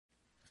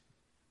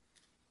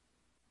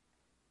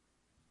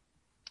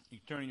You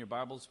turn in your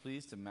Bibles,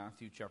 please, to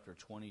Matthew chapter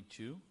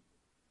 22.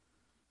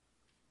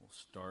 We'll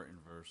start in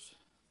verse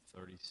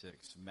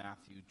 36.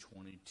 Matthew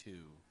 22,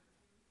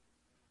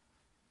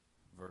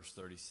 verse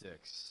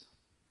 36.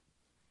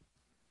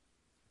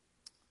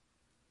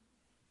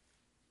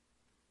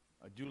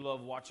 I do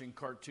love watching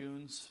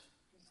cartoons.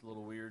 It's a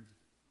little weird,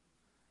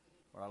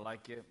 but I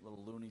like it.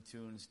 Little Looney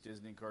Tunes,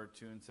 Disney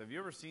cartoons. Have you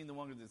ever seen the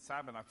one that's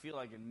happened? I feel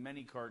like in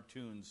many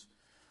cartoons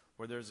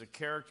where there's a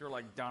character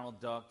like Donald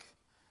Duck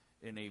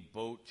in a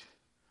boat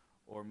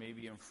or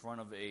maybe in front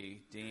of a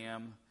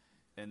dam,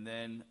 and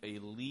then a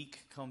leak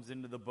comes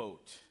into the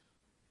boat.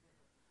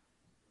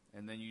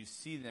 And then you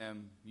see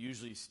them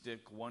usually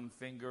stick one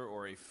finger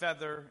or a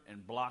feather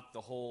and block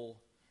the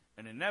hole.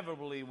 And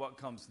inevitably, what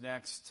comes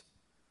next?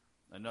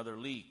 Another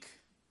leak.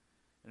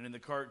 And in the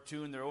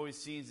cartoon, there always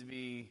seems to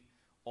be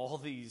all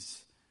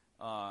these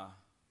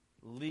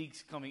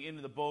leaks coming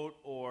into the boat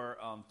or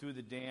through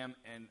the dam.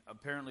 And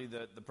apparently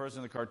the person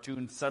in the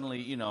cartoon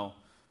suddenly,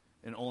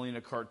 and only in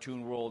a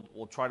cartoon world,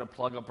 will try to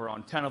plug up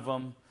around 10 of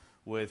them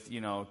with,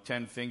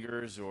 10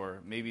 fingers,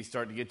 or maybe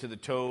start to get to the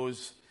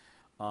toes.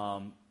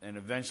 And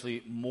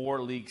eventually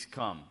more leaks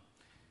come.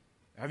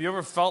 Have you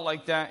ever felt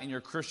like that in your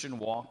Christian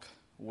walk,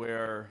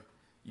 where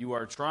you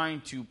are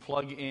trying to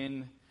plug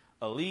in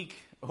a leak,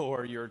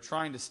 or you're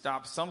trying to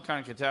stop some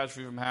kind of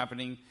catastrophe from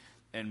happening,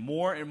 and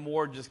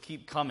more just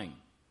keep coming?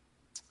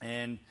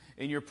 And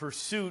in your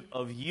pursuit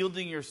of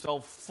yielding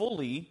yourself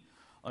fully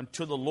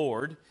unto the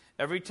Lord,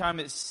 every time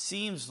it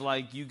seems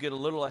like you get a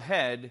little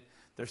ahead,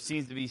 there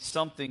seems to be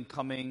something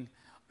coming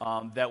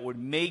that would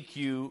make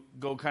you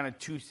go kind of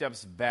two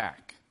steps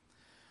back.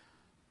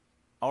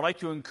 I would like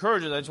to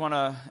encourage you. I just want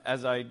to,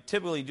 as I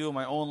typically do in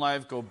my own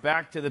life, go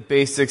back to the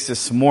basics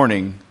this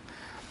morning.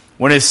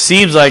 When it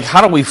seems like,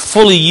 how do we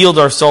fully yield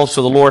ourselves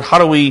to the Lord? How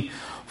do we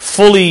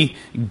fully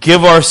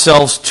give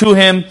ourselves to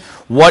Him?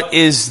 What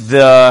is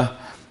the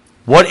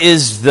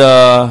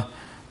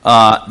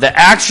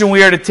action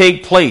we are to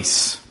take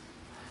place,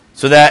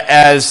 so that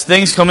as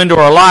things come into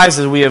our lives,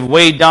 as we have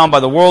weighed down by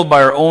the world,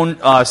 by our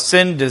own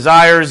sin,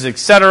 desires,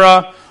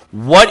 etc.,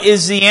 what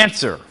is the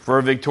answer for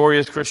a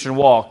victorious Christian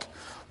walk?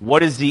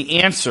 What is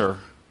the answer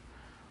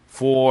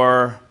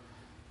for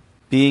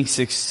being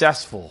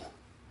successful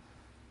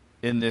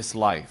in this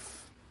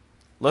life?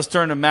 Let's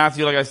turn to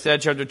Matthew, like I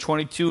said, chapter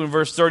 22 and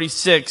verse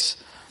 36.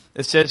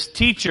 It says,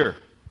 "Teacher,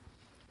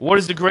 what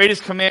is the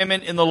greatest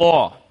commandment in the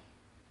law?"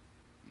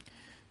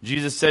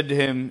 Jesus said to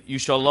him, "You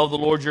shall love the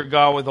Lord your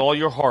God with all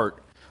your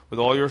heart, with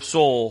all your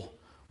soul,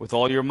 with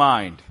all your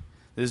mind.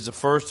 This is the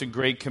first and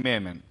great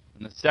commandment.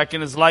 And the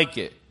second is like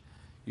it.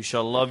 You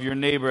shall love your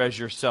neighbor as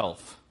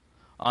yourself.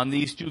 On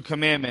these two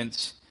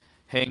commandments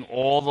hang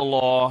all the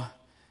law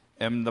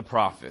and the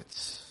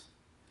prophets."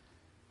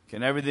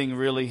 Can everything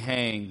really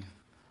hang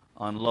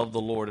on love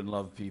the Lord and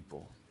love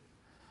people?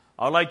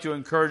 I'd like to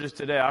encourage us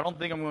today. I don't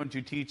think I'm going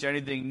to teach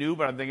anything new,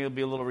 but I think it'll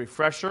be a little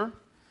refresher.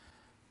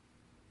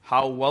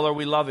 How well are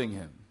we loving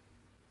Him?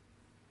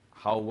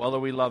 How well are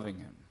we loving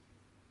Him?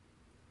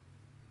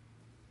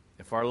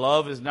 If our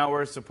love is not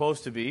where it's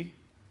supposed to be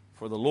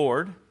for the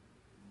Lord,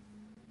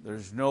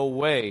 there's no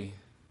way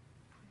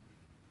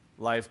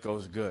life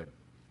goes good.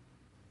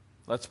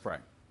 Let's pray.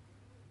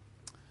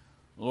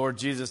 Lord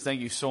Jesus,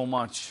 thank you so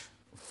much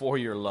for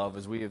your love,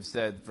 as we have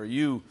said, for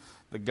you,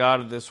 the God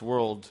of this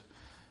world,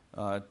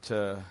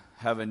 to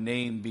have a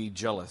name be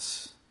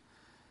jealous,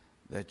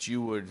 that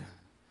you would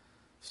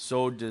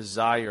so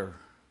desire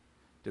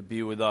to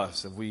be with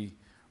us. If we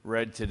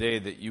read today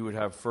that you would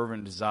have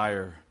fervent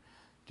desire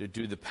to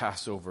do the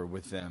Passover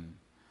with them,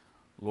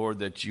 Lord,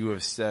 that you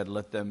have said,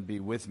 "Let them be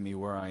with me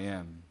where I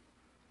am."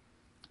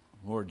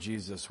 Lord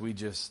Jesus, we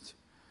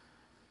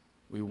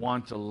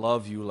want to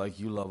love you like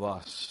you love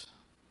us.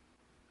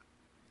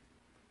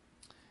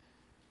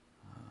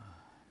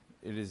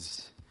 It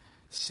is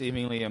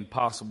seemingly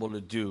impossible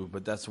to do,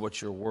 but that's what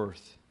you're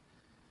worth.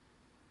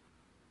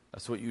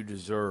 That's what you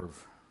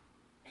deserve.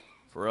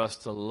 For us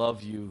to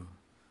love you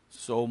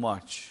so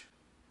much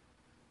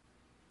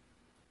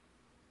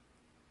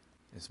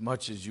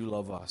as you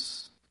love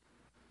us.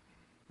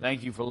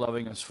 Thank you for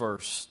loving us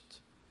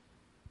first.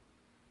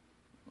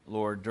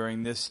 Lord,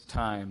 during this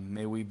time,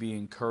 may we be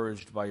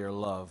encouraged by your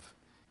love,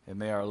 and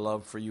may our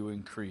love for you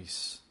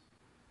increase.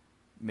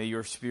 May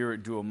your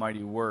Spirit do a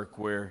mighty work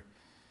where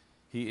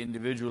He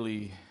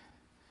individually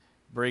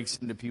breaks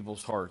into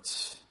people's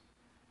hearts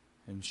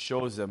and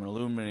shows them and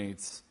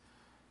illuminates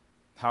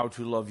how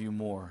to love you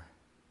more,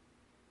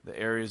 the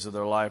areas of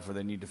their life where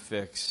they need to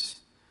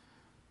fix,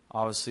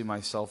 obviously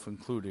myself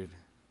included,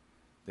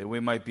 that we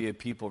might be a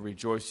people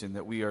rejoicing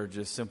that we are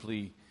just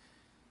simply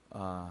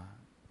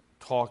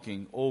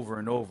talking over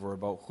and over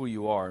about who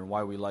you are and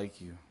why we like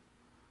you,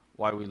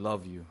 why we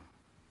love you,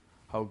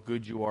 how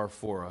good you are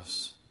for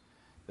us,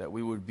 that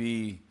we would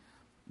be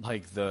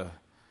like the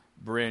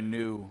brand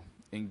new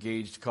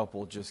engaged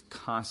couple just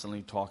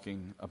constantly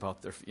talking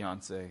about their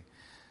fiancé,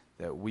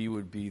 that we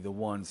would be the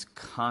ones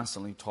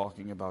constantly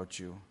talking about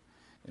you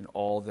and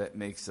all that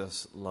makes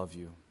us love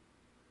you.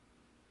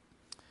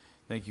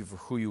 Thank you for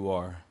who you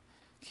are.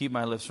 Keep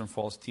my lips from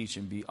false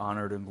teaching. Be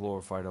honored and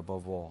glorified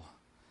above all.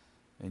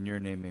 In your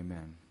name,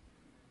 amen.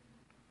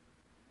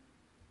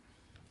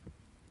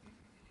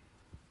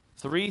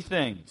 3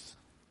 things.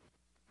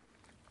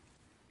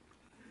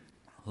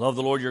 Love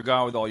the Lord your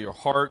God with all your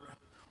heart,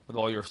 with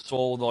all your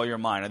soul, with all your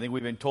mind. I think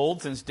we've been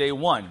told since day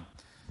one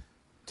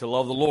to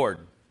love the Lord.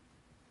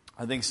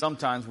 I think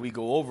sometimes we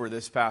go over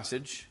this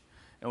passage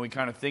and we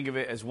kind of think of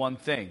it as one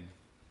thing.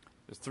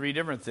 There's 3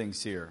 different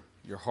things here.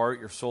 Your heart,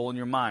 your soul, and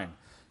your mind.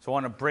 So I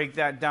want to break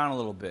that down a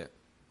little bit.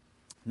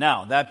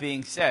 Now, that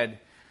being said,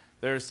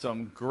 there's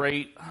some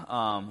great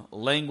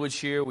language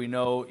here. We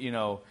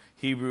know,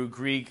 Hebrew,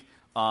 Greek.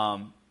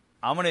 I'm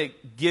going to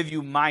give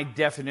you my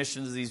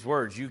definitions of these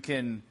words. You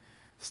can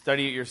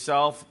study it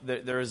yourself.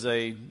 There's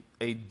a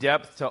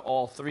depth to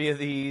all 3 of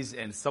these,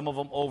 and some of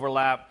them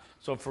overlap.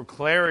 So for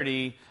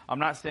clarity, I'm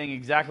not saying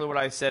exactly what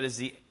I said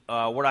is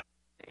what I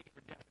say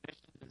for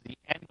definitions is the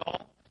end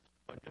all,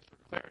 but just for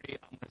clarity,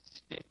 I'm going to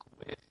stick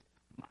with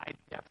my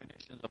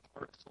definitions of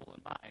heart, soul,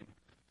 and mind,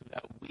 so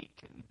that we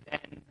can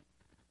then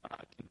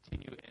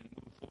continue and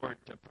move forward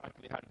to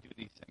practically how to do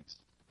these things.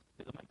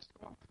 Did the mic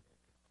go off?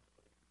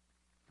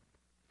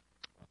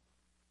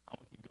 I'm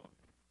going to keep going.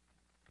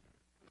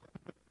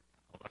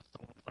 Unless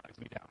someone flags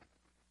me down.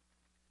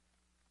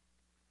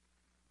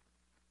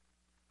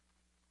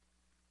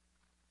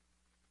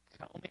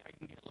 Tell me I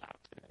can get loud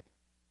today.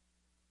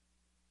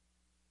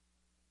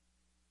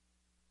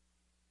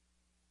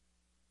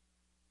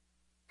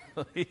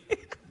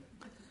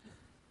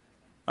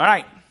 All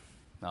right.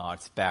 No,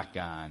 it's back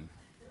on.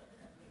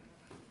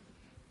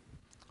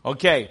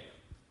 Okay.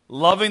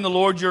 Loving the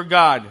Lord your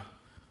God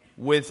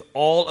with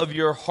all of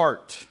your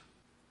heart.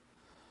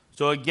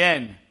 So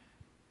again,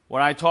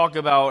 when I talk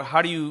about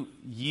how do you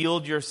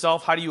yield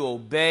yourself, how do you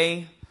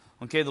obey?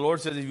 Okay, the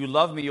Lord says, if you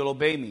love me, you'll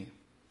obey me.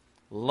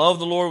 Love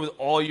the Lord with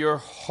all your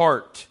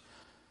heart.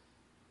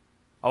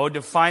 I would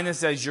define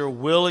this as your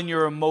will and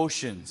your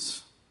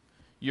emotions.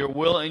 Your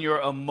will and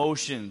your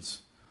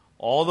emotions.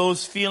 All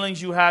those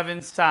feelings you have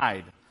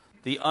inside.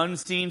 The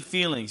unseen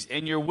feelings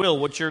and your will,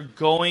 what you're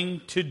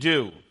going to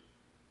do.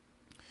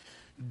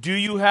 Do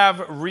you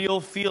have real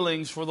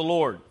feelings for the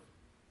Lord?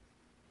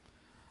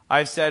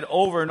 I've said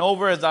over and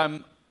over as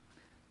I'm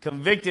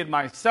convicted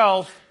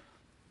myself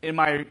in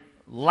my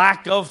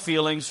lack of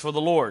feelings for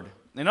the Lord.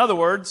 In other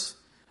words,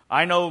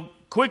 I know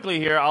quickly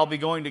here I'll be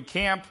going to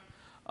camp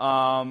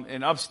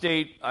in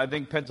upstate, I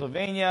think,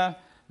 Pennsylvania.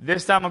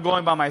 This time I'm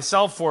going by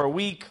myself for a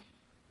week.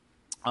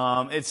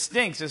 It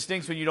stinks. It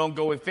stinks when you don't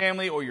go with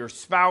family or your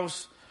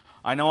spouse.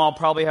 I know I'll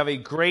probably have a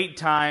great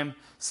time.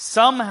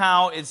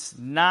 Somehow it's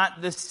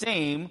not the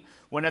same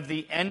when at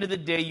the end of the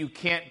day you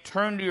can't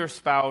turn to your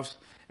spouse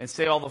and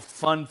say all the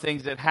fun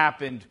things that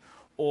happened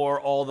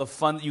or all the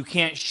fun. You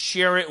can't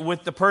share it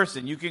with the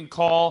person. You can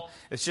call.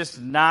 It's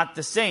just not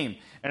the same.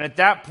 And at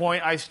that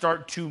point, I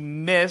start to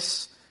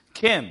miss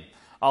Kim.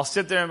 I'll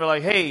sit there and be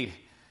like, hey,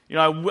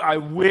 I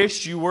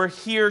wish you were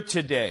here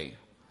today.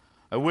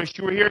 I wish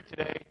you were here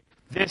today.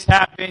 This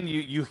happened.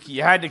 You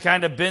had to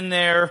kind of been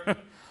there.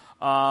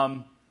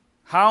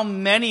 How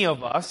many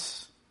of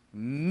us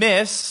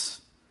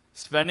miss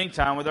spending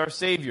time with our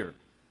Savior?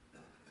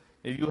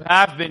 If you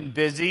have been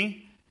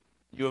busy,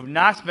 you have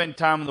not spent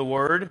time in the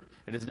Word,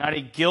 it is not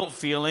a guilt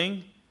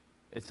feeling.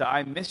 It's a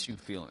I miss you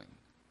feeling.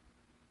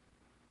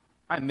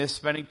 I miss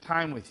spending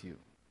time with you.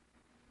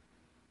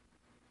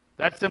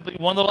 That's simply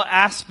one little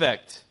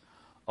aspect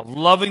of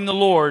loving the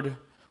Lord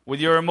with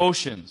your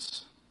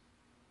emotions.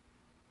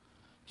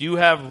 Do you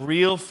have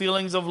real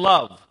feelings of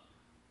love?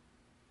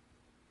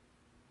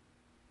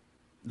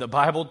 The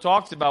Bible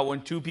talks about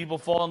when 2 people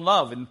fall in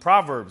love. In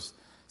Proverbs,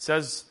 it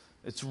says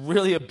it's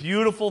really a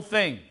beautiful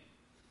thing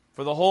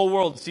for the whole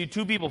world to see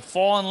 2 people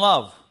fall in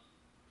love.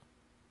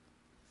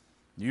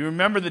 You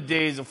remember the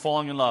days of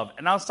falling in love.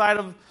 And outside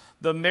of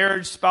the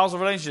marriage, spousal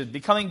relationship,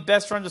 becoming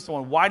best friends with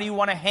someone. Why do you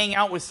want to hang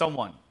out with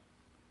someone?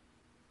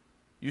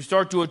 You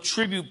start to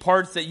attribute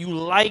parts that you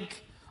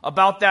like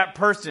about that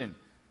person,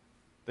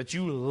 that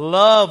you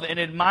love and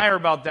admire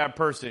about that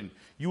person.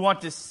 You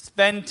want to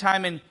spend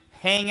time and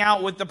hang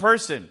out with the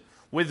person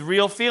with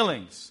real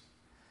feelings.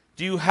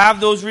 Do you have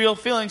those real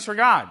feelings for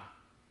God?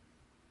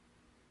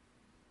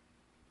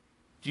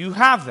 Do you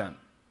have them?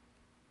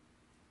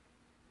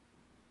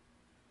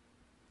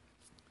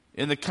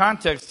 In the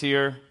context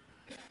here,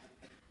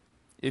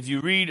 if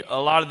you read a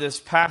lot of this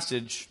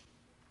passage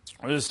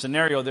or this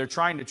scenario, they're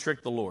trying to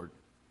trick the Lord.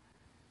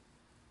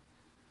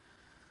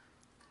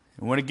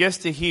 And when it gets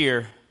to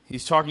here,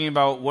 he's talking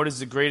about what is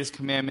the greatest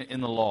commandment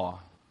in the law.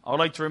 I would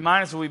like to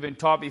remind us what we've been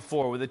taught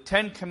before. With the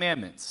 10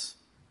 commandments,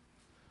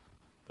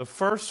 the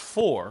first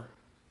 4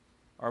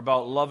 are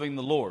about loving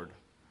the Lord.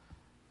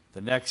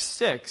 The next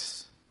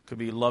 6 could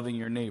be loving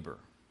your neighbor.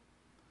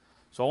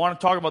 So I want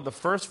to talk about the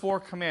first 4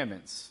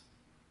 commandments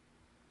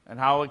and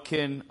how it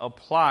can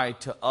apply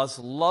to us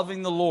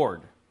loving the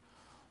Lord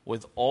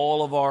with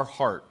all of our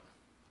heart.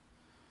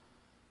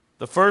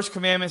 The first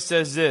commandment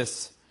says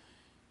this: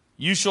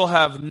 you shall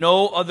have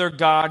no other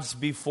gods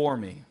before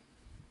me.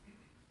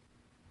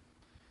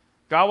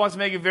 God wants to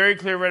make it very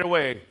clear right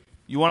away.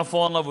 You want to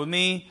fall in love with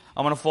me?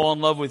 I'm going to fall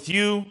in love with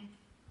you.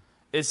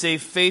 It's a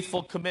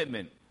faithful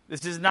commitment.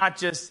 This is not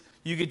just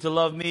you get to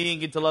love me and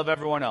get to love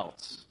everyone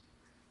else.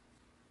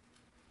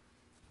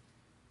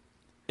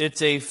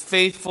 It's a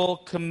faithful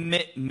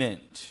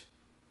commitment.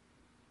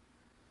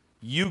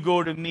 You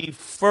go to me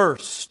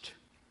first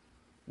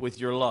with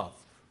your love.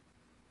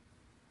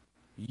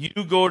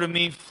 You go to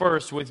me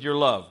first with your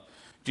love.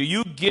 Do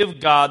you give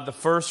God the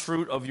first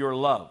fruit of your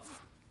love?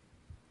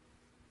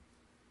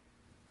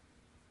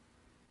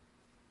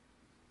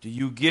 Do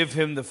you give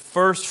him the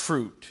first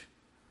fruit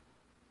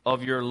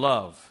of your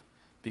love?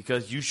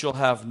 Because you shall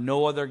have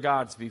no other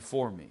gods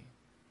before me.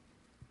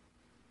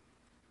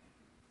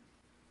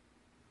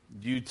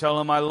 Do you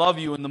tell him I love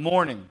you in the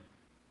morning?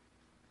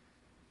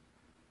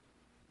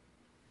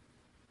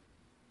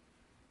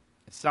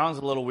 It sounds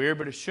a little weird,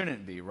 but it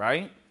shouldn't be,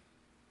 right?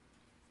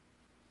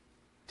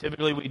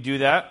 Typically we do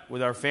that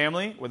with our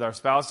family, with our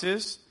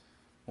spouses.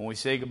 When we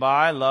say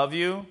goodbye, love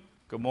you,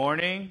 good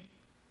morning.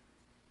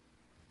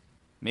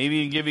 Maybe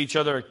you give each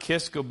other a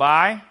kiss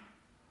goodbye.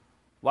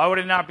 Why would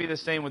it not be the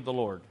same with the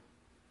Lord?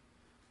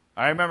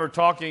 I remember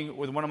talking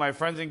with one of my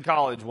friends in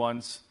college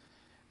once,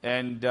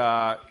 and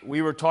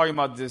we were talking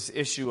about this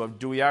issue of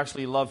do we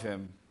actually love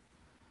him?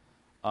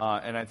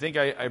 And I think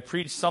I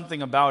preached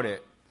something about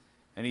it.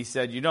 And he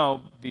said,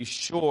 be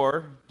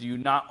sure, do you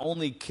not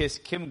only kiss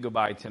Kim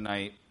goodbye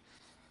tonight,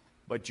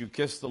 but you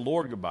kiss the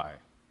Lord goodbye.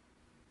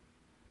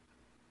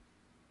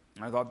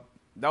 And I thought,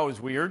 that was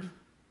weird.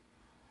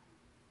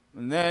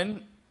 And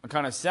then I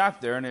kind of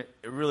sat there, and it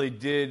really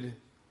did,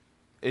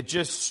 it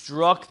just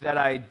struck that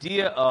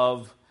idea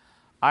of,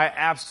 I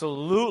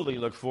absolutely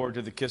look forward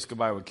to the kiss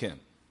goodbye with Kim.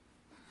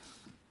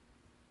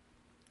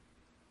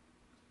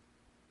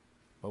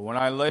 But when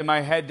I lay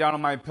my head down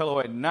on my pillow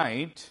at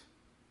night,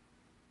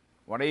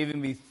 would I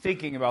even be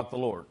thinking about the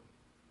Lord?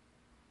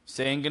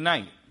 Saying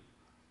goodnight.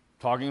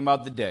 Talking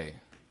about the day.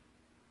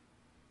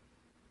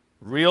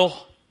 Real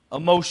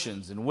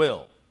emotions and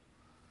will.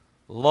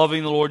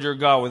 Loving the Lord your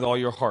God with all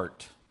your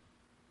heart.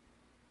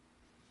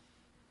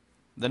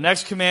 The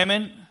next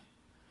commandment,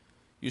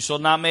 you shall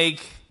not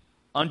make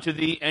unto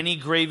thee any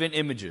graven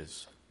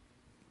images.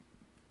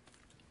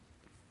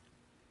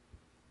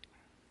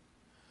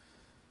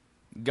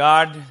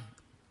 God,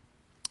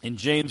 in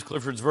James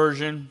Clifford's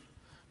version,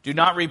 do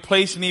not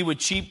replace me with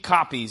cheap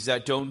copies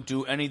that don't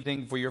do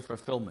anything for your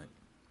fulfillment.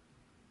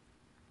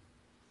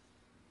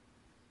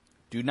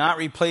 Do not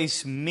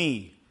replace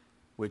me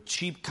with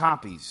cheap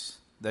copies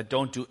that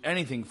don't do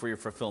anything for your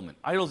fulfillment.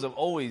 Idols have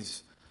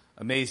always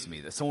amazed me,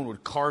 that someone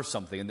would carve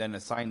something and then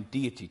assign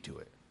deity to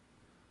it.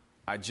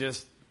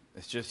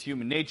 It's just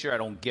human nature. I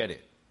don't get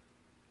it.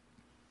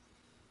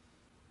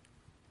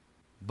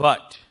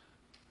 But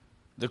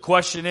the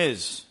question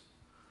is,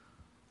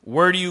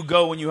 where do you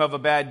go when you have a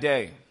bad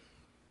day?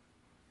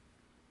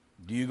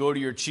 Do you go to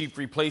your cheap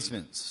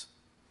replacements?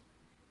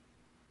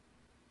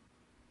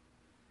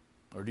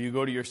 Or do you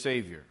go to your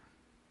Savior?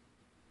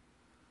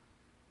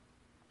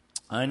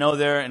 I know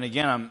there, and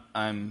again,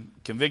 I'm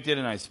convicted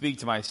and I speak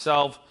to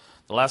myself.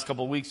 The last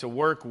couple of weeks of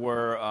work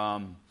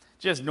were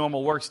just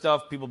normal work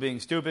stuff, people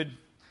being stupid,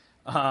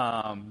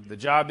 the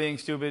job being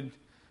stupid,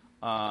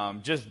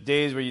 just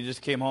days where you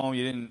just came home,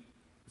 you didn't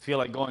feel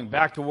like going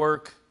back to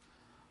work.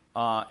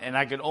 And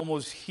I could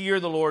almost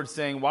hear the Lord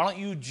saying, why don't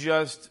you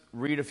just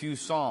read a few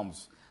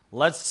Psalms?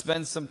 Let's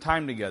spend some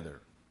time together.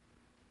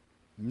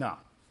 No.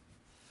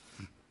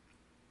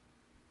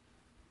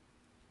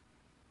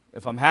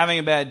 If I'm having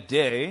a bad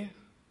day,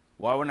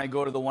 why wouldn't I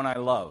go to the one I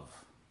love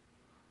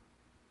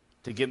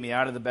to get me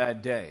out of the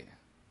bad day?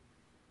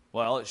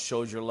 Well, it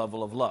shows your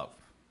level of love.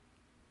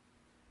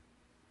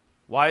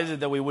 Why is it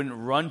that we wouldn't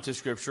run to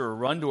Scripture or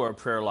run to our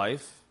prayer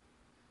life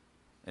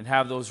and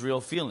have those real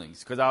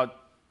feelings? Because I'll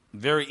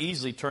very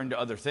easily turn to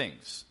other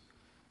things.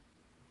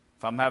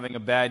 If I'm having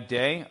a bad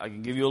day, I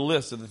can give you a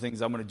list of the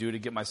things I'm going to do to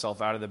get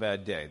myself out of the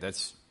bad day.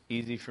 That's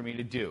easy for me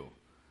to do.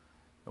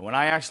 But when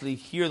I actually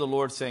hear the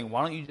Lord saying,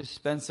 why don't you just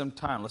spend some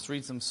time? Let's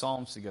read some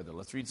Psalms together.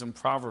 Let's read some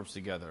Proverbs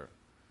together.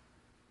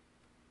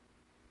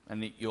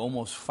 And you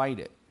almost fight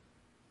it.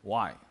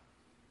 Why?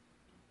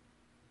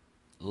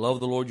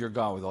 Love the Lord your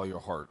God with all your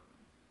heart.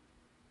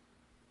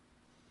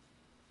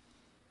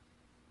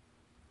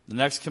 The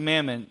next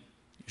commandment,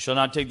 you shall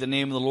not take the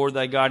name of the Lord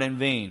thy God in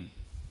vain.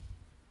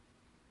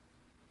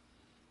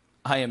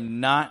 I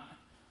am not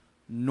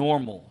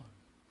normal.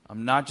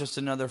 I'm not just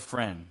another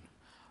friend.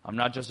 I'm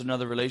not just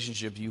another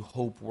relationship you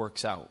hope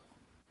works out.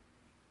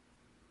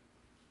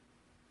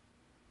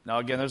 Now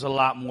again, there's a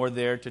lot more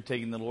there to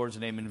taking the Lord's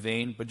name in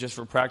vain, but just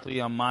for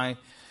practically on my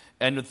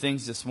end of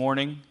things this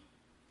morning,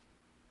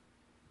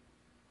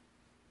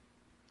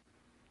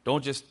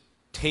 don't just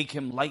take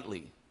him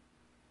lightly.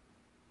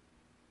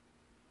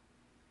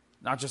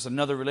 Not just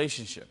another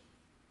relationship.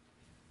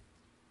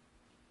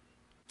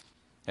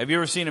 Have you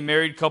ever seen a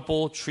married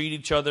couple treat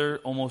each other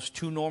almost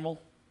too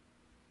normal?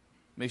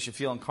 Makes you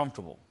feel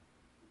uncomfortable.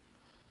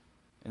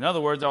 In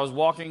other words, I was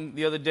walking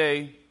the other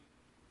day.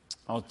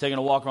 I was taking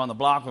a walk around the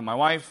block with my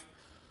wife.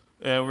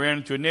 And we ran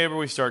into a neighbor.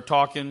 We started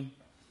talking.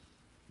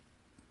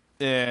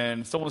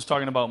 And someone was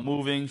talking about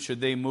moving.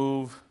 Should they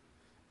move?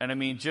 And I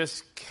mean,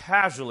 just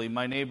casually,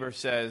 my neighbor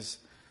says,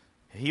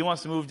 he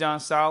wants to move down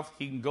south.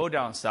 He can go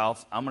down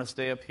south. I'm going to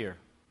stay up here.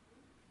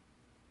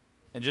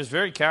 And just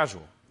very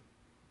casual.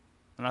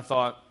 And I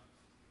thought,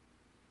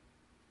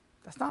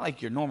 that's not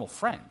like your normal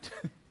friend.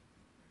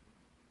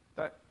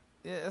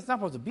 It's not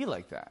supposed to be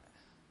like that.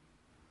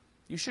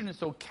 You shouldn't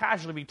so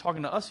casually be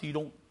talking to us who you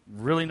don't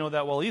really know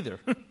that well either.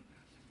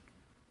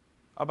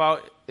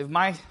 About, if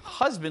my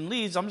husband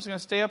leaves, I'm just going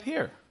to stay up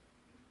here.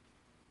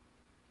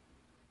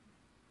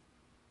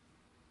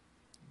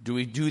 Do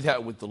we do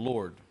that with the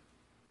Lord?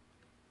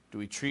 Do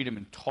we treat him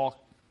and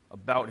talk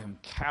about him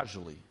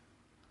casually,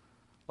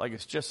 like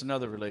it's just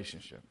another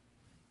relationship?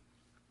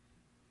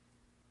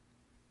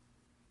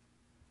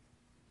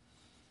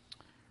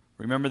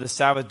 Remember the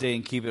Sabbath day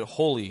and keep it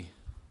holy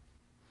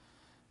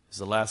is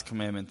the last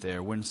commandment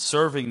there. When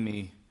serving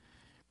me,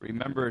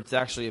 remember it's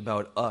actually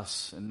about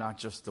us and not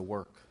just the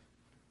work.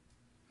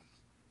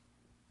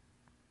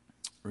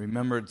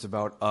 Remember it's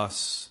about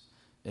us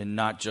and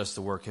not just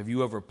the work. Have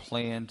you ever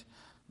planned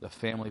the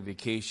family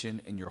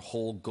vacation and your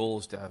whole goal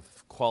is to have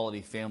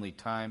quality family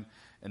time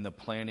and the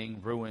planning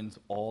ruins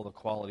all the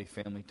quality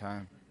family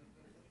time?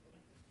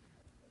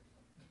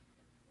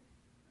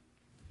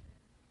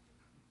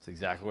 That's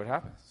exactly what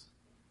happens.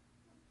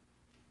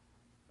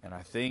 And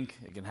I think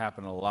it can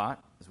happen a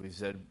lot, as we've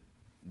said,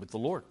 with the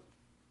Lord.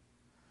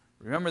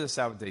 Remember the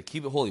Sabbath day.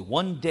 Keep it holy.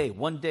 One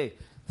day,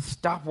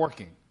 stop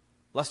working.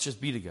 Let's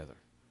just be together.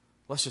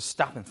 Let's just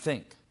stop and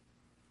think.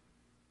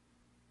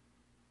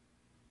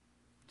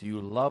 Do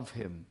you love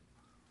him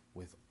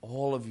with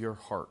all of your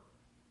heart?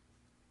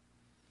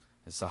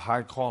 It's a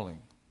high calling.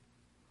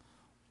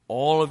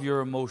 All of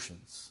your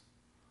emotions.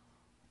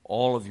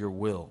 All of your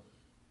will.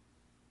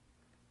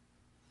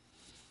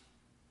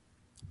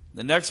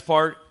 The next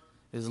part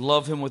is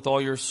love him with all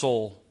your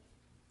soul.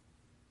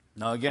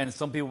 Now again,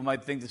 some people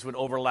might think this would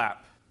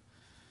overlap.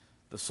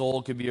 The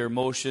soul could be your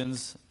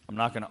emotions. I'm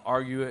not going to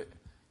argue it.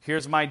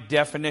 Here's my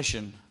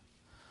definition.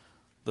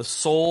 The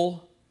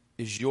soul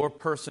is your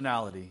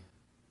personality.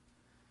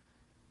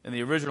 In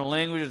the original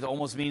language, it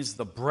almost means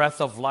the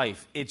breath of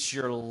life. It's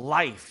your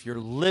life, your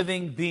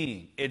living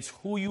being. It's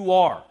who you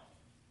are.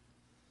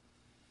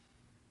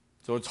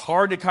 So it's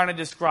hard to kind of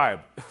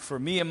describe. For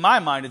me, in my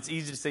mind, it's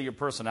easy to say your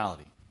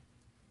personality.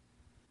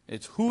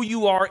 It's who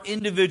you are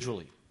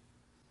individually.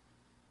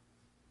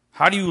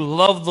 How do you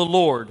love the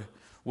Lord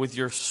with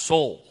your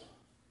soul?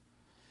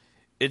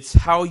 It's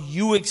how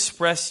you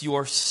express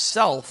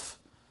yourself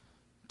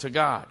to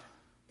God.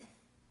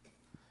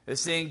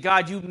 It's saying,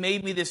 God, you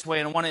made me this way,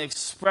 and I want to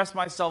express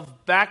myself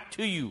back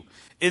to you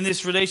in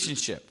this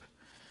relationship.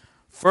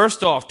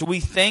 First off, do we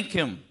thank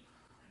him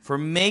for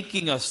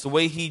making us the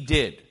way he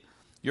did?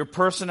 Your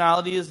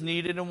personality is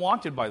needed and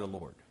wanted by the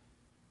Lord.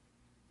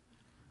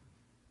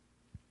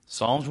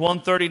 Psalms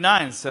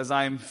 139 says,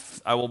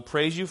 I will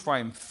praise you, for I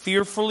am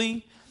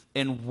fearfully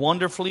and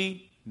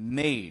wonderfully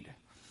made.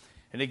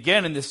 And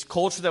again, in this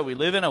culture that we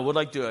live in, I would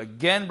like to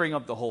again bring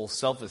up the whole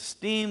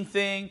self-esteem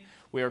thing.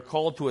 We are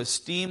called to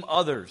esteem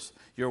others.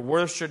 Your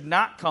worth should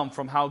not come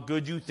from how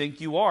good you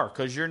think you are,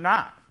 because you're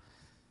not.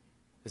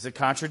 It's a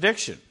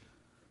contradiction.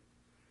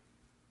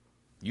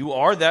 You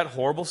are that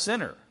horrible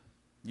sinner.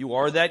 You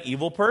are that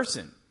evil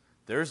person.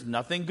 There's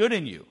nothing good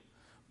in you.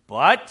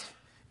 But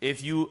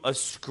if you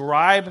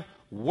ascribe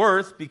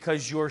worth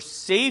because your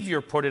Savior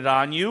put it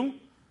on you,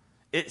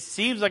 it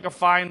seems like a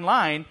fine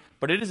line,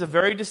 but it is a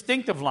very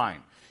distinctive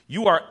line.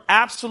 You are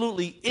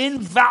absolutely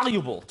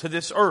invaluable to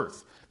this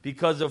earth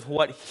because of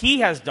what he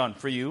has done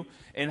for you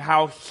and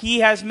how he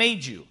has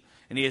made you.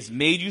 And he has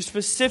made you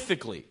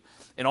specifically.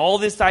 And all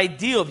this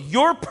idea of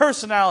your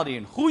personality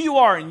and who you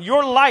are in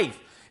your life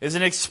is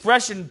an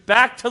expression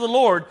back to the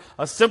Lord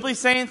of simply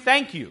saying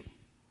thank you.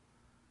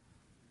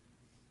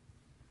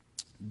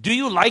 Do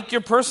you like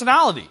your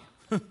personality?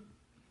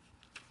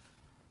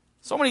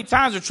 So many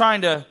times we're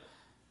trying to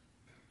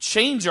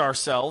change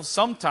ourselves.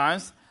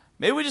 Sometimes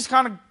maybe we just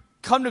kind of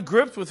come to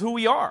grips with who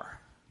we are.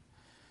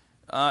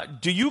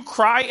 Do you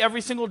cry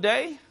every single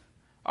day?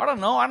 I don't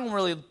know. I don't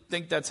really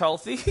think that's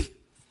healthy.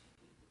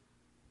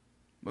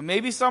 But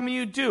maybe some of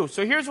you do.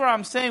 So here's what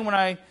I'm saying when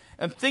I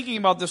am thinking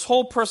about this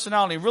whole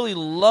personality, really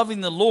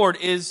loving the Lord,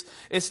 is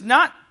it's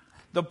not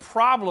the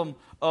problem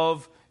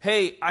of,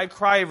 hey, I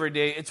cry every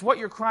day. It's what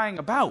you're crying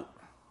about.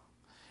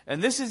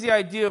 And this is the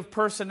idea of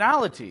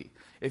personality.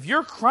 If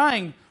you're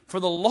crying for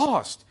the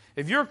lost,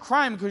 if you're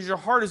crying because your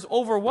heart is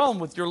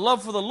overwhelmed with your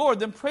love for the Lord,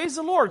 then praise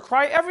the Lord.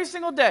 Cry every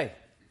single day.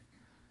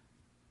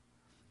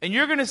 And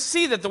you're going to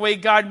see that the way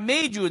God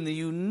made you and the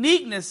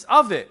uniqueness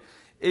of it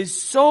is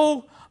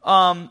so,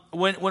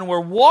 when we're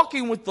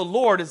walking with the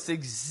Lord, it's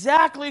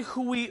exactly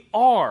who we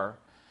are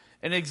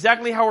and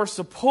exactly how we're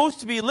supposed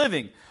to be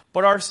living.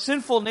 But our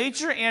sinful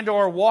nature and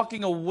our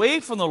walking away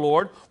from the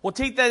Lord will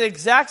take that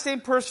exact same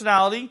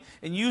personality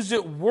and use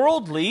it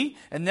worldly,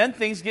 and then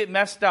things get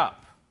messed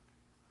up.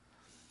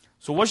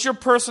 So what's your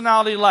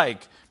personality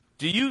like?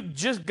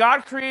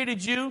 God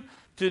created you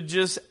to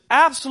just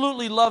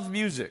absolutely love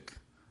music.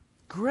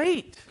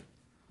 Great.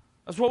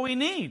 That's what we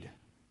need.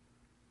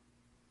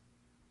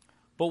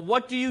 But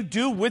what do you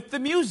do with the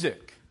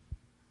music?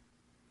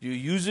 Do you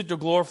use it to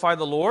glorify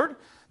the Lord?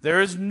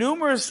 There's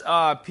numerous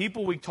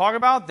people we talk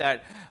about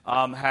that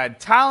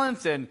had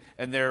talents and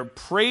they're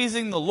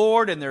praising the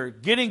Lord and they're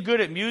getting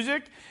good at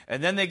music,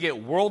 and then they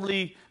get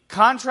worldly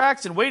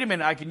contracts, and wait a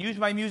minute, I can use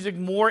my music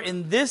more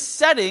in this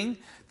setting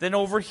than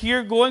over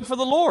here going for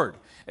the Lord.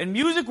 And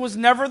music was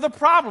never the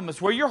problem.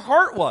 It's where your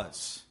heart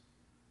was.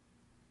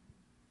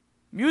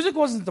 Music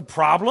wasn't the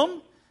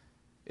problem.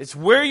 It's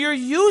where you're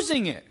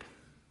using it.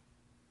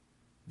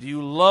 Do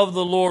you love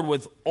the Lord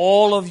with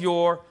all of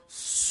your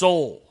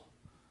soul?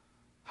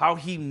 How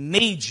He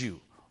made you,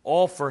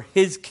 all for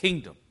His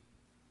kingdom.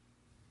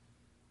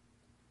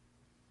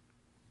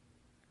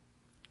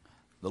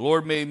 The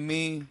Lord made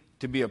me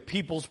to be a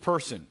people's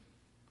person.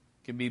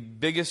 It can be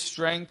biggest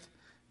strength,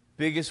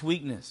 biggest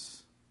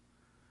weakness.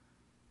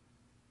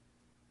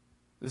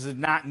 This is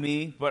not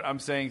me, but I'm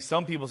saying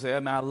some people say,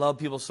 man, I love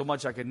people so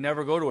much I could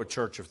never go to a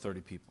church of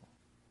 30 people.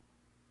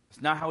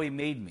 It's not how He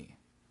made me.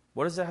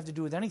 What does that have to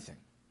do with anything?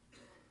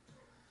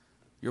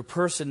 Your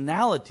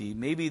personality,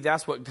 maybe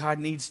that's what God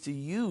needs to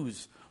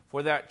use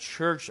for that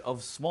church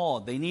of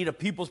small. They need a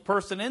people's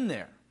person in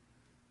there.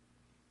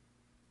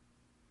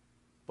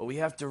 But we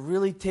have to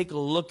really take a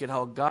look at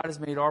how God has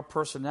made our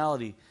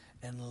personality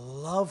and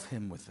love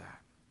Him with that.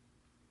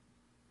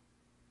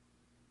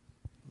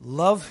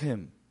 Love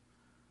Him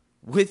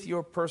with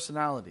your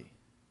personality.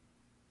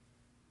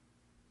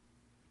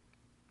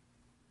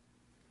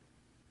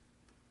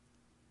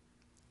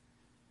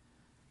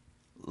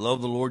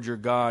 Love the Lord your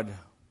God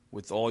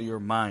with all your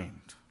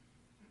mind,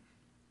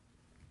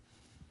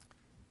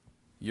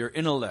 your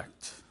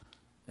intellect.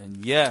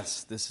 And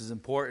yes, this is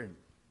important.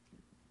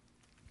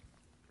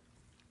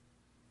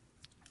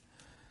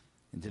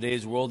 In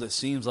today's world, it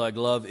seems like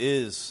love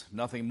is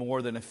nothing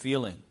more than a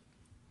feeling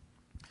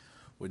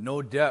with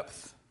no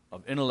depth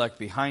of intellect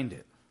behind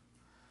it.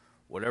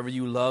 Whatever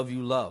you love,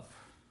 you love.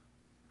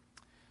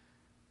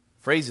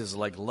 Phrases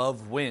like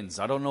love wins.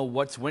 I don't know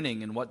what's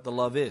winning and what the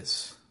love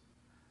is,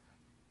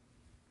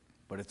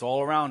 but it's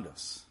all around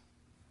us.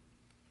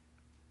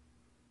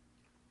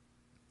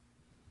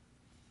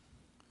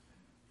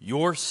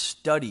 Your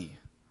study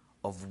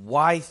of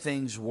why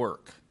things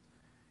work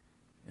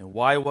and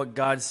why what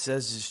God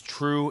says is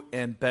true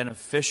and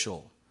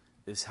beneficial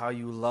is how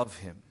you love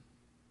Him.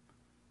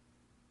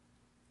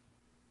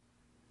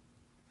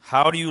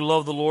 How do you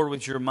love the Lord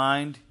with your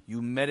mind?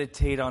 You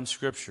meditate on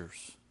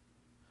Scriptures.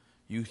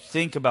 You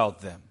think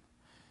about them.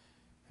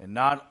 And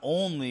not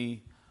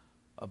only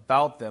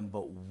about them,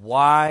 but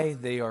why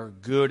they are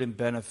good and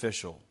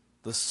beneficial.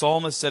 The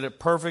psalmist said it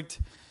perfect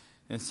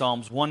in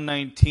Psalms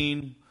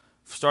 119,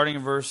 starting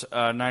in verse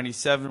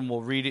 97.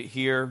 We'll read it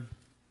here.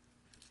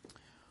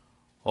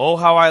 Oh,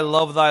 how I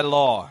love thy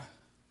law.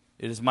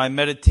 It is my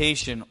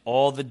meditation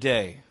all the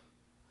day.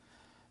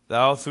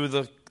 Thou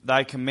through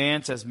thy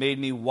commands hast made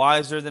me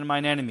wiser than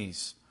mine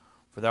enemies,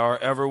 for thou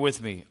art ever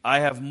with me. I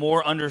have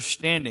more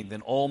understanding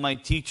than all my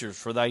teachers,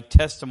 for thy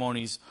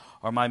testimonies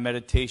are my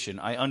meditation.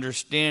 I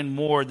understand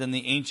more than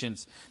the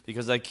ancients,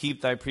 because I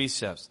keep thy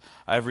precepts.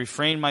 I have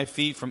refrained my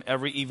feet from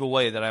every evil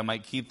way, that I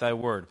might keep thy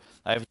word.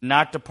 I have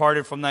not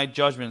departed from thy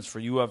judgments, for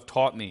you have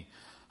taught me.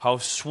 How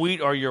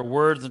sweet are your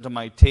words unto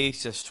my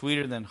taste, as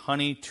sweeter than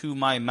honey to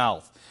my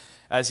mouth.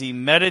 As he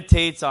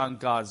meditates on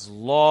God's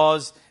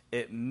laws,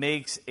 it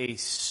makes a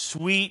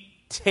sweet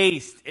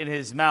taste in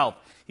his mouth.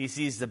 He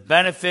sees the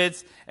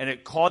benefits, and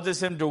it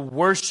causes him to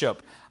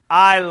worship.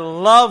 I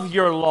love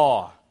your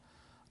law.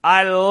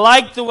 I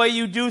like the way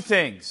you do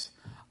things.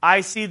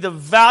 I see the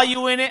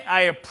value in it.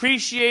 I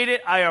appreciate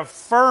it. I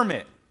affirm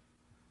it.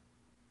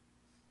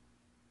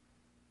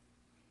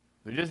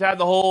 We just had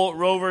the whole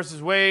Roe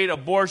versus Wade.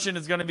 Abortion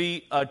is going to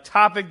be a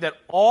topic that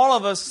all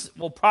of us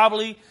will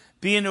probably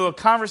be into a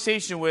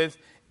conversation with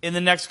in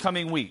the next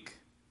coming week.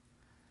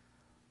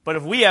 But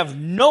if we have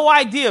no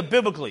idea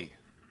biblically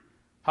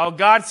how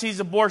God sees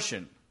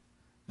abortion,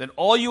 then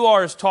all you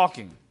are is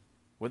talking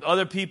with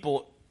other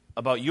people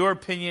about your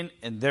opinion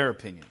and their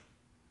opinion.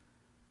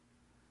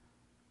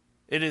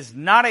 It is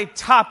not a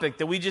topic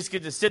that we just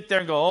get to sit there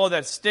and go, oh,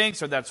 that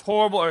stinks, or that's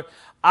horrible. Or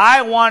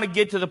I want to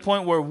get to the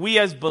point where we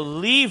as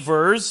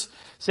believers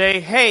say,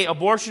 hey,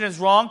 abortion is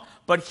wrong,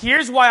 but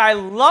here's why I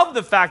love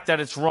the fact that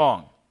it's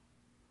wrong.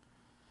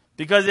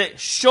 Because it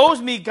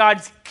shows me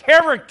God's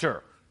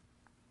character.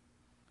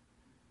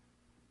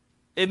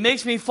 It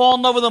makes me fall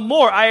in love with Him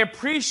more. I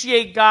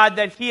appreciate God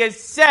that He has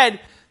said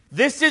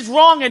this is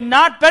wrong and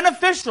not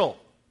beneficial.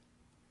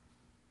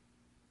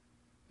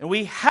 And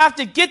we have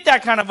to get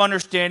that kind of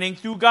understanding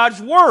through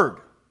God's Word.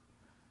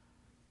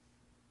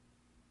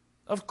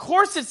 Of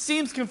course, it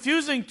seems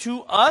confusing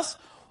to us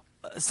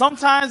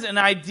sometimes in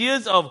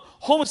ideas of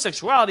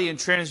homosexuality and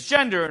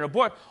transgender and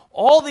abortion,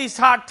 all these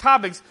hot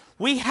topics.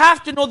 We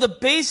have to know the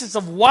basis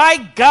of why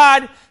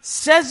God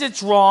says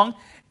it's wrong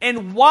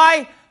and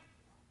why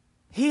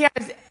He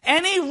has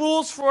any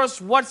rules for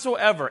us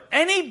whatsoever.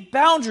 Any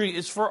boundary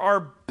is for our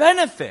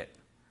benefit.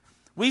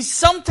 We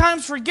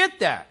sometimes forget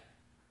that.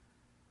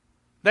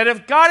 That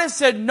if God has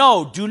said,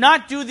 no, do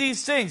not do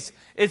these things,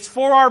 it's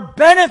for our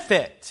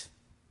benefit.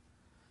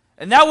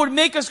 And that would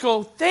make us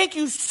go, thank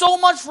you so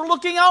much for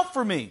looking out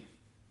for me.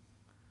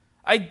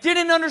 I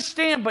didn't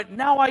understand, but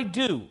now I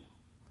do.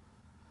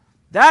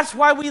 That's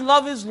why we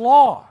love His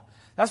law.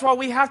 That's why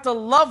we have to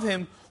love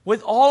Him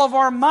with all of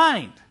our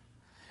mind.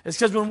 It's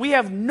because when we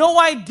have no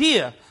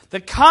idea the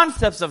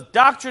concepts of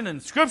doctrine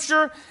and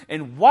Scripture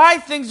and why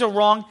things are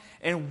wrong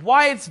and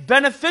why it's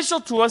beneficial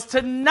to us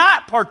to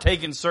not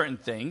partake in certain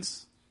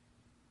things,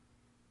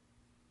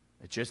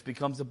 it just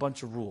becomes a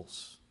bunch of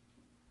rules.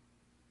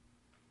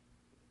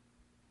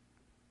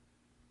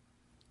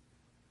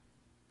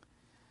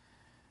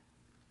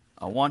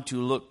 I want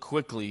to look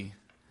quickly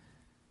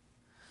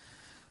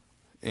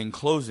in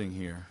closing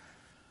here.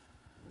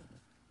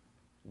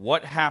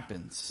 What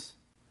happens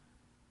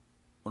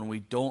when we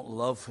don't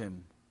love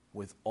Him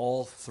with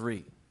all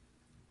three?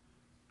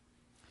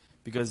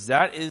 Because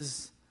that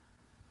is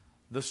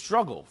the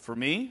struggle for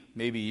me,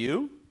 maybe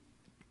you,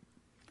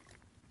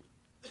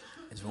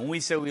 is when we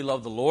say we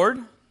love the Lord,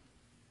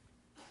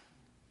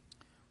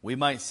 we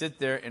might sit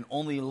there and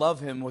only love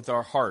Him with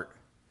our heart,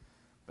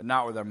 but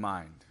not with our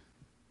mind.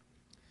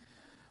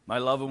 Might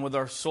love Him with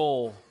our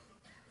soul,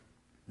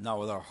 not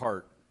with our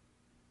heart.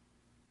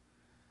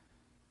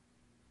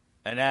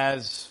 And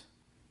as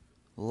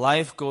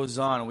life goes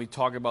on, and we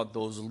talk about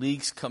those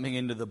leaks coming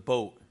into the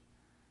boat,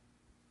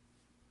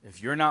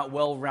 if you're not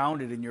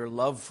well-rounded in your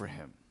love for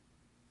Him,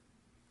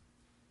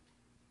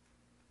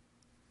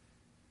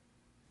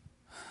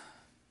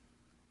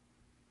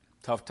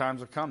 tough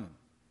times are coming.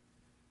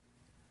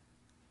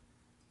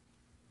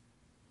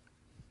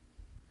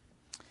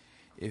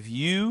 If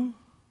you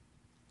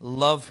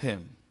love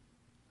Him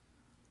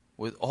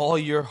with all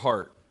your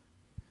heart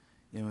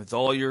and with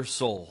all your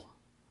soul,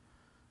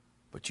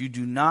 but you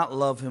do not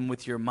love Him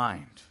with your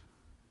mind,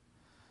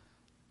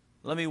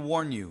 let me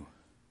warn you,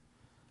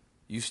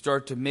 you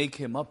start to make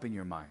Him up in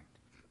your mind.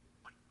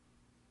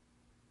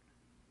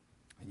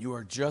 And you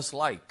are just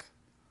like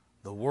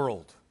the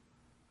world,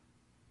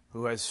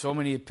 who has so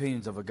many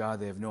opinions of a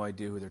God they have no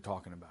idea who they're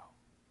talking about.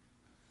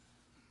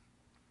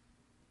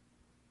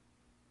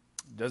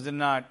 Does it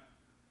not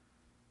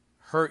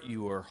hurt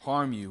you or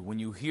harm you when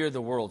you hear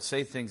the world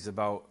say things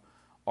about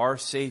our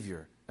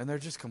Savior and they're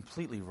just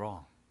completely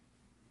wrong?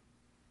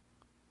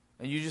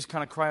 And you just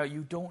kind of cry out,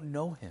 you don't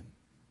know Him.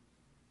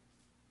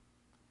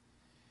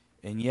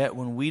 And yet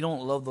when we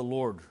don't love the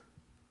Lord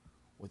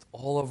with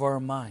all of our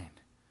mind,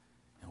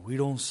 and we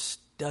don't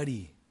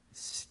study,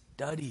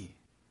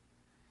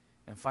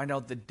 and find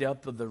out the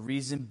depth of the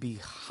reason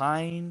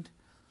behind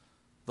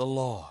the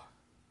law,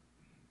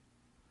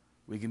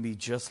 we can be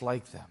just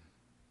like them.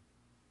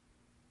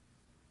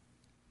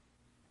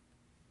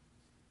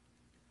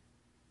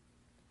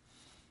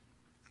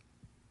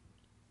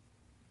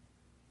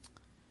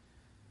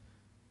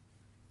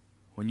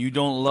 When you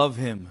don't love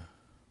Him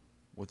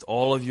with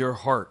all of your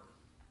heart,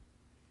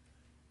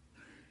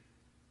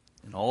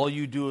 and all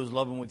you do is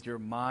love Him with your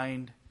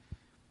mind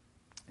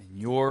and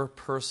your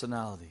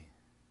personality,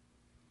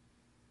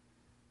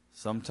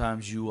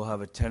 sometimes you will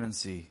have a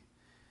tendency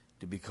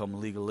to become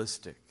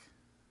legalistic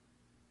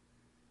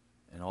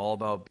and all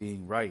about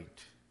being right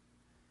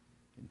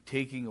and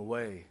taking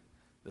away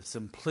the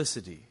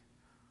simplicity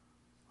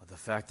of the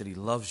fact that He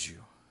loves you.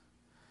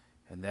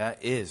 And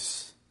that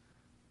is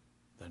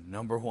the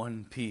number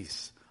one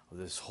piece of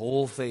this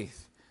whole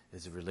faith,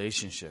 is a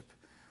relationship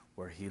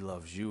where He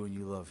loves you and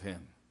you love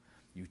Him.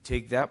 You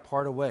take that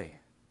part away,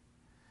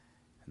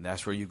 and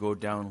that's where you go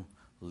down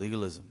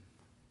legalism.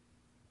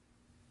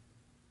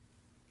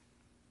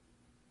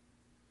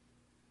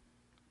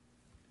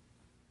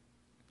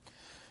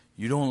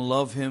 You don't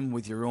love Him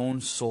with your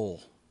own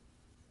soul,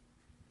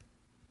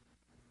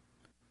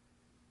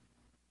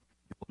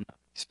 you will not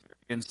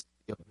experience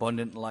the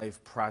abundant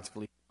life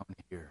practically down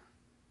here.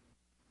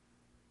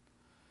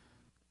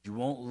 You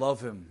won't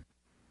love Him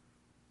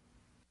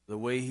the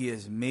way He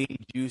has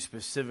made you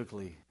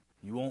specifically.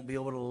 You won't be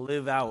able to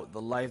live out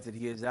the life that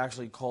He has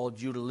actually called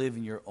you to live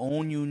in your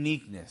own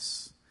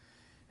uniqueness.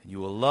 And you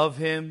will love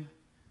Him,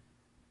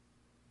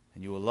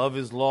 and you will love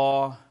His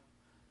law,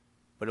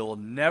 but it will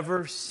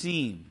never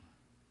seem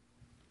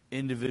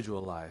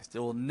individualized. It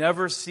will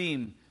never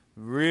seem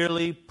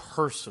really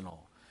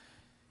personal.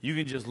 You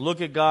can just look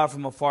at God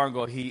from afar and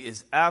go, He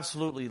is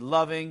absolutely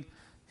loving.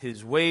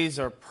 His ways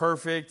are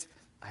perfect.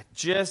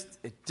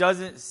 It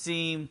doesn't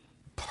seem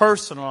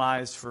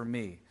personalized for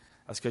me.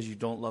 That's because you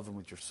don't love Him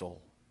with your soul.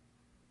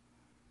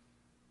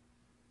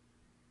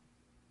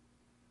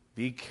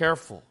 Be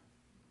careful.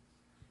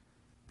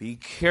 Be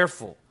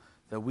careful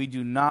that we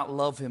do not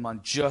love Him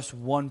on just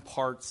one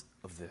part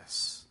of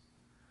this.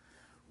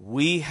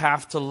 We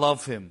have to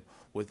love Him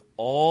with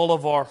all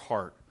of our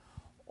heart,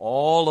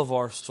 all of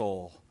our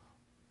soul,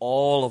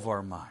 all of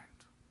our mind.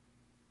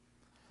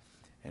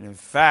 And in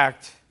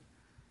fact,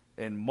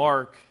 in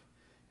Mark,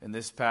 in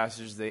this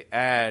passage, they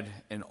add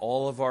in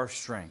all of our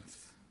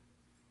strength,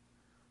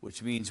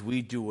 which means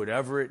we do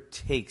whatever it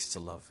takes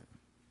to love Him.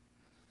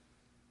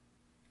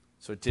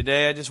 So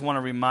today I just want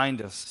to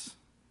remind us,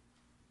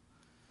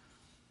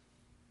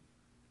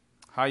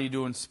 how you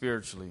doing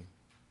spiritually?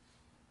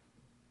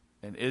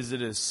 And is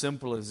it as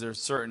simple as there's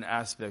certain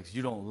aspects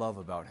you don't love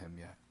about him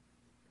yet?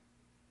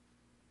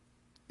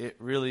 It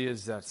really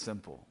is that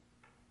simple.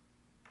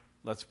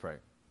 Let's pray.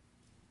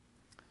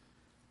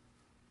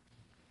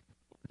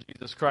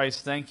 Jesus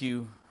Christ, thank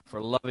you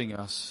for loving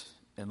us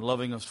and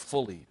loving us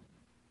fully.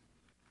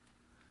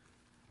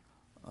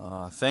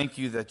 Thank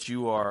you that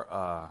you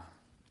are,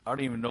 I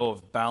don't even know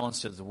if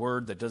balanced is the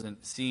word. That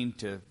doesn't seem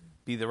to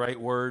be the right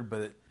word,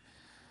 but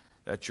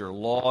that your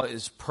law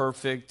is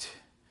perfect.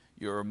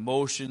 Your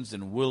emotions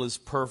and will is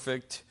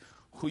perfect.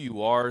 Who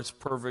you are is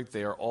perfect.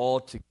 They are all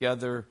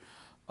together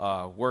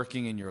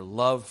working in your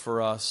love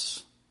for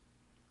us.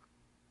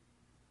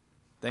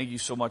 Thank you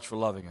so much for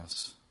loving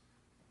us.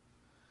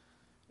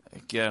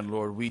 Again,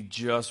 Lord, we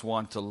just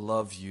want to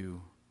love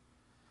you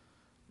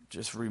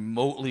just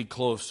remotely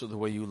close to the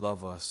way you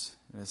love us.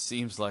 And it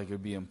seems like it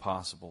would be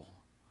impossible.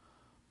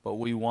 But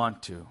we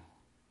want to.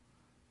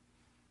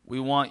 We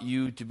want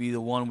you to be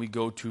the one we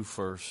go to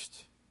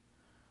first.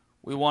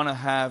 We want to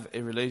have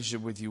a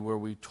relationship with you where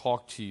we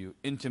talk to you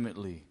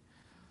intimately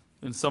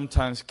and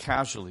sometimes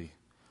casually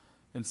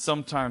and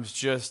sometimes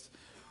just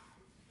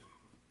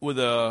with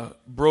a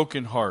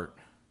broken heart.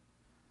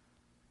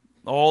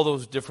 All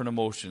those different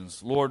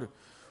emotions. Lord,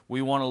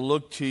 we want to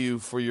look to you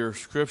for your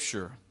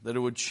scripture, that it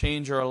would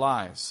change our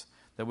lives,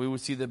 that we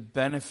would see the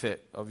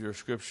benefit of your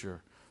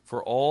scripture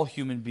for all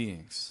human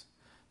beings,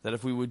 that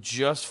if we would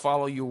just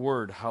follow your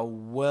word, how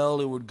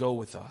well it would go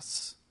with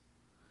us.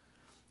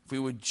 If we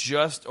would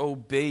just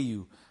obey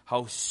you,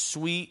 how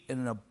sweet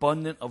and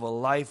abundant of a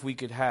life we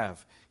could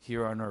have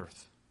here on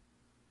earth.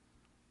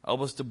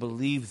 Help us to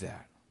believe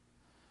that.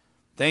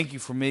 Thank you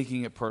for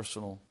making it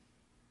personal.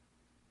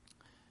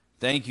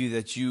 Thank you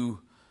that you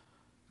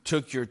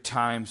took your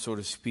time, so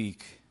to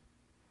speak,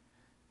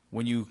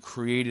 when you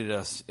created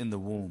us in the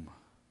womb.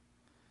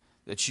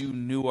 That you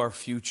knew our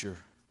future.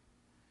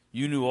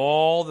 You knew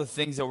all the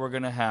things that were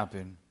going to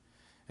happen,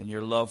 and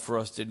your love for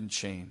us didn't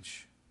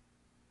change.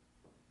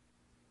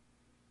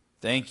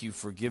 Thank you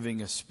for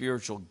giving us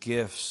spiritual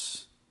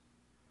gifts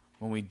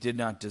when we did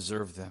not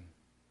deserve them.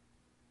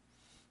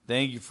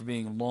 Thank you for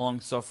being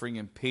long-suffering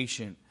and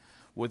patient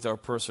with our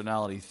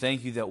personality.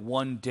 Thank you that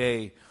one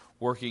day,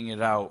 working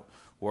it out,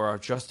 where our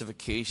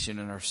justification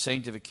and our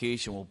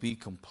sanctification will be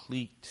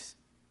complete.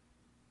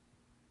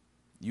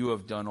 You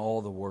have done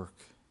all the work.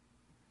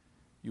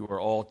 You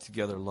are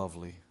altogether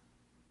lovely.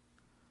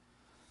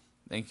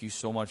 Thank you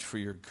so much for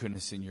your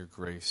goodness and your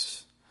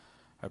grace.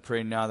 I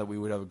pray now that we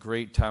would have a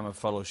great time of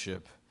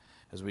fellowship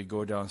as we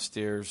go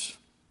downstairs.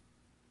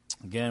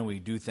 Again, we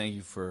do thank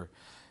you for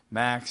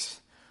Max.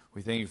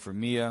 We thank you for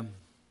Mia.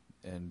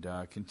 And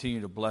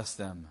continue to bless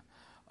them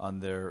on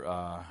their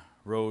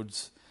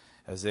roads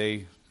as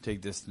they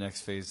take this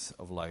next phase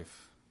of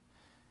life.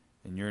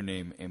 In your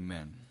name,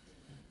 amen.